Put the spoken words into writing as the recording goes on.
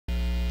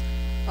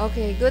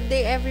Okay, good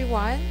day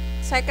everyone.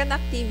 Second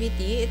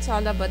activity, it's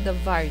all about the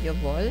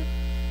variable.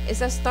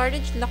 Is a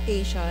storage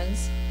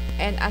locations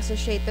and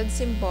associated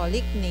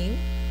symbolic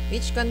name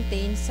which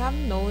contains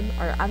some known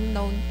or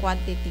unknown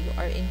quantity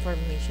or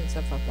informations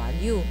of a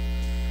value.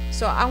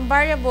 So, ang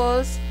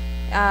variables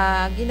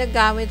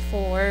ginagamit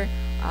for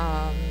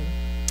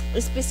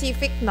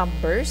specific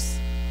numbers,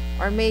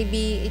 or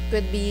maybe it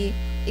could be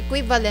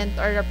equivalent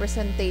or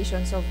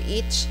representations of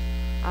each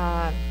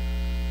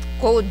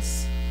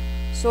codes.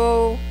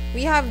 So,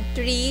 we have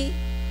three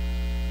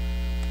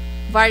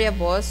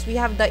variables. We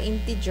have the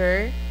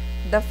integer,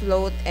 the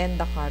float, and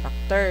the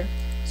character.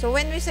 So,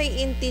 when we say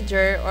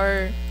integer,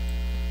 or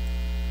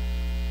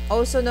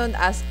also known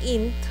as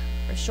int,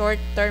 or short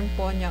term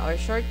po niya or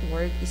short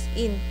word is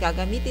int,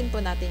 gagamitin po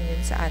natin yun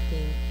sa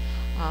ating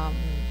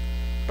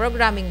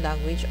programming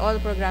language, all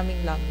programming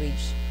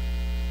language.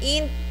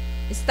 Int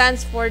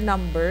stands for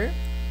number.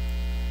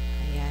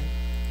 Ayan.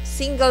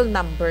 Single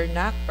number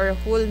na or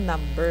whole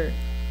number.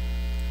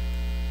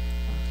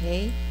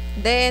 Okay?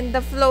 Then,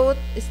 the float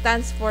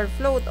stands for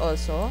float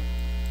also.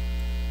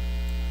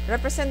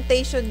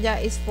 Representation niya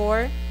is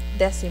for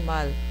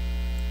decimal.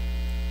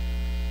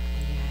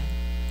 Ayan.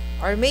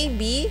 Or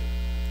maybe,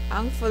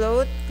 ang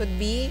float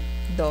could be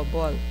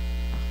double.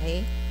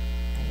 Okay?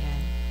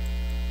 Ayan.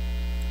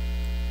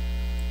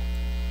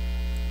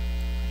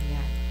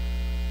 Ayan.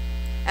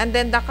 And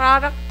then, the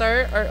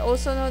character, or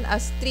also known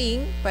as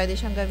string, pwede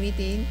siyang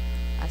gamitin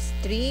as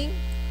string,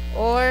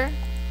 or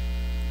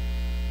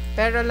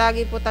pero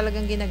lagi po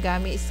talagang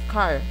ginagamit is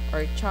char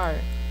or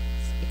char.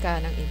 Ika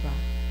ng iba.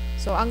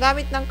 So, ang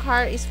gamit ng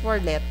char is for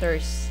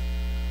letters.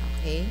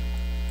 Okay?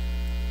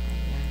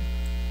 Ayan.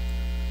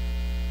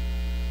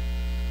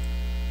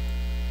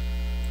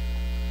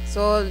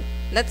 So,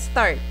 let's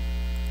start.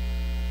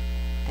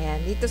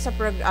 Ayan. Dito sa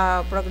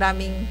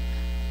programming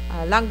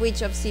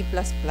language of C++,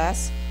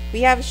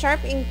 we have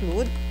sharp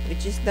include,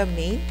 which is the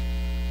main.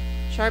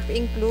 Sharp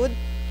include,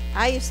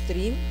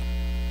 iostream,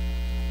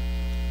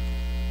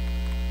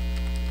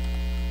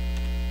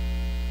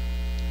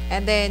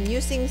 and then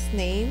using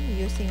name,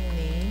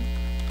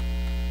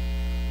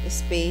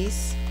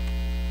 space,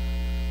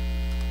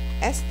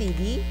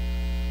 std,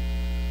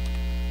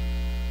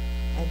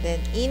 and then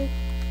int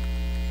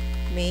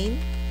main,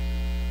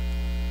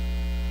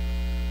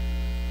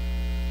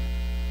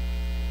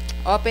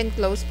 open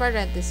close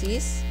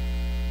parenthesis,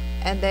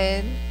 and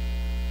then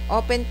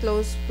open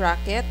close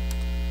bracket.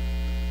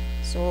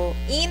 So,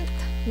 int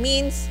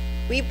means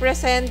we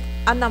present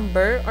a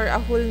number or a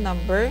whole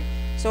number.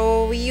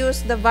 So, we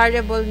use the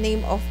variable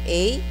name of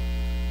A,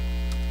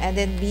 and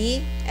then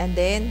B, and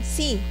then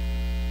C.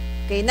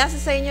 Okay,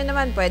 nasa sa inyo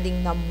naman,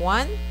 pwedeng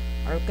num1,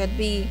 or could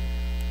be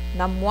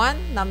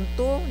num1,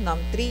 num2,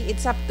 num3.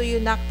 It's up to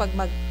you na pag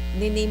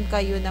mag-name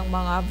kayo ng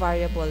mga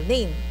variable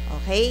name.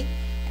 Okay?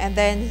 And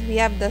then, we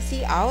have the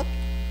cout.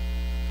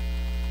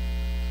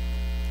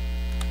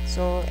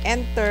 So,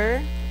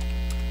 enter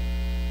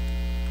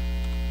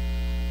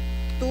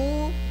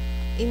 2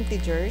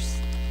 integers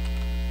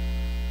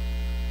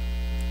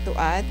to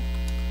add,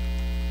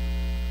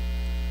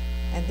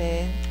 and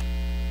then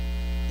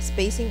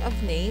spacing of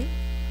name,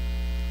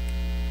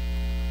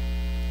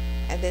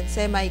 and then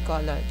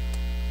semicolon,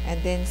 and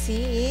then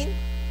cin,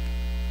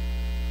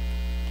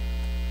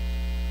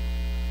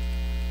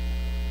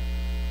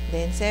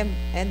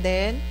 and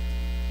then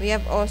we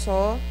have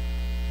also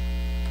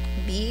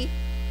b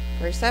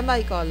for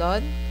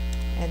semicolon,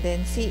 and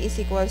then c is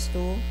equals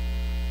to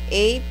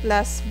a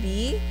plus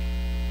b,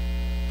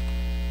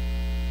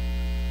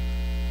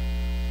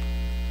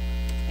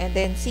 and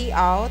then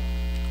cout,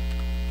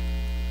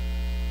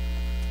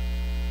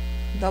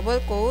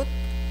 double quote,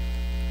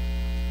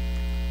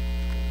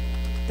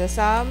 the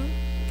sum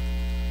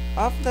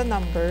of the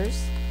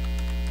numbers,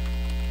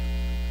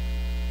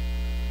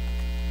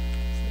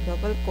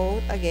 double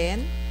quote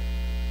again,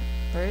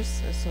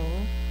 first,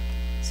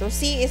 so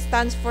C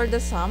stands for the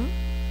sum,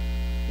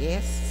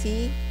 yes,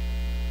 C,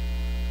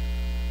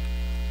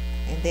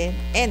 and then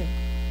N,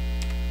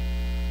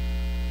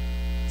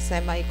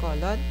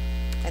 semicolon,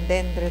 and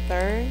then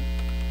return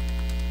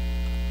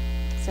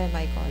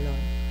semicolon.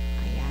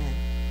 Ayan.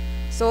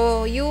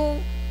 So,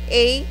 yung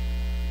A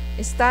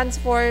stands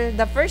for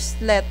the first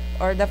let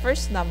or the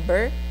first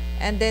number,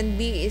 and then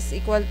B is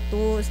equal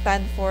to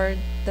stand for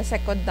the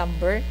second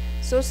number.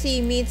 So,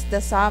 C means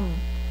the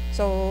sum.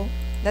 So,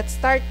 let's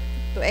start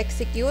to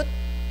execute.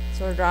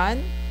 So,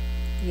 run.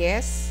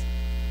 Yes.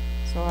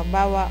 So,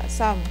 halimbawa,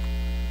 sum.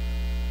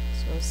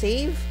 So,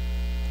 save.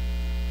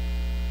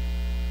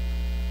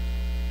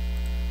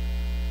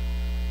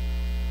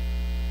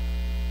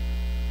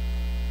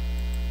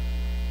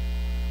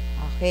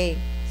 Okay.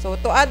 So,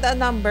 to add a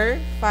number,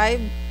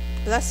 5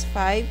 plus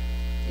 5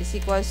 is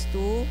equals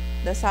to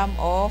the sum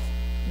of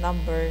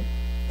number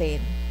 10.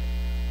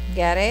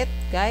 Get it,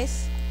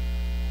 guys?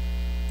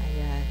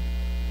 Ayan.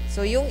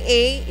 So, yung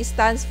A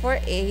stands for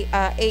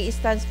A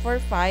stands for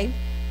 5,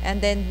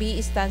 and then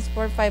B stands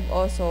for 5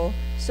 also.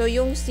 So,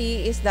 yung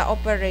C is the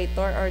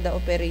operator or the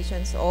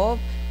operations of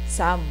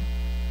sum.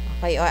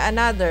 Okay, or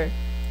another.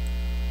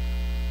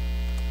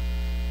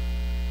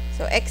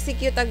 So,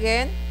 execute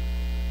again,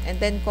 and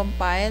then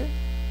compile.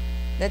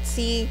 Let's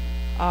see,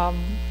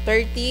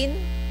 13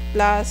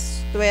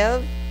 plus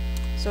 12.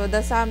 So,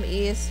 the sum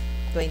is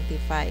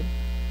 25.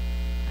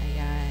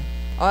 Ayan.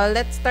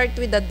 Let's start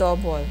with the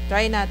double.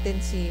 Try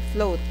natin si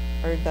float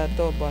or the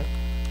double.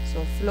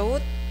 So,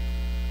 float.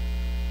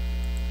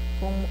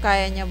 Kung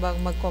kaya niya bang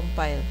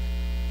mag-compile.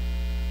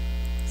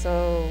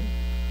 So,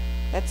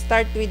 let's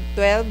start with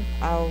 12.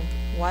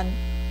 1.2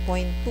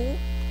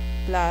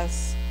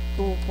 plus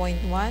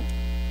 2.1.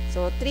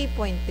 So,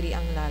 3.3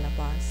 ang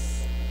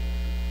lalabas.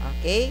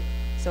 Okay?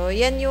 So,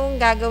 yan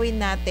yung gagawin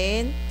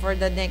natin for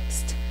the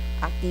next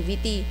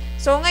activity.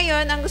 So,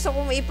 ngayon, ang gusto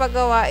kong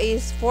ipagawa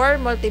is for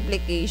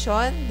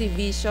multiplication,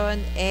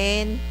 division,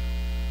 and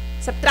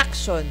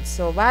subtraction.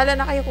 So, bahala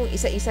na kayo kung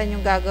isa-isa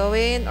yung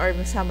gagawin or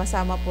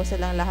sama-sama po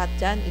silang lahat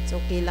dyan. It's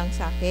okay lang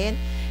sa akin.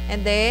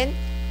 And then,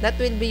 that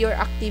will be your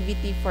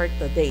activity for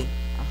today.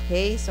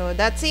 Okay? So,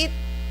 that's it.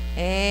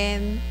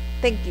 And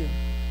thank you.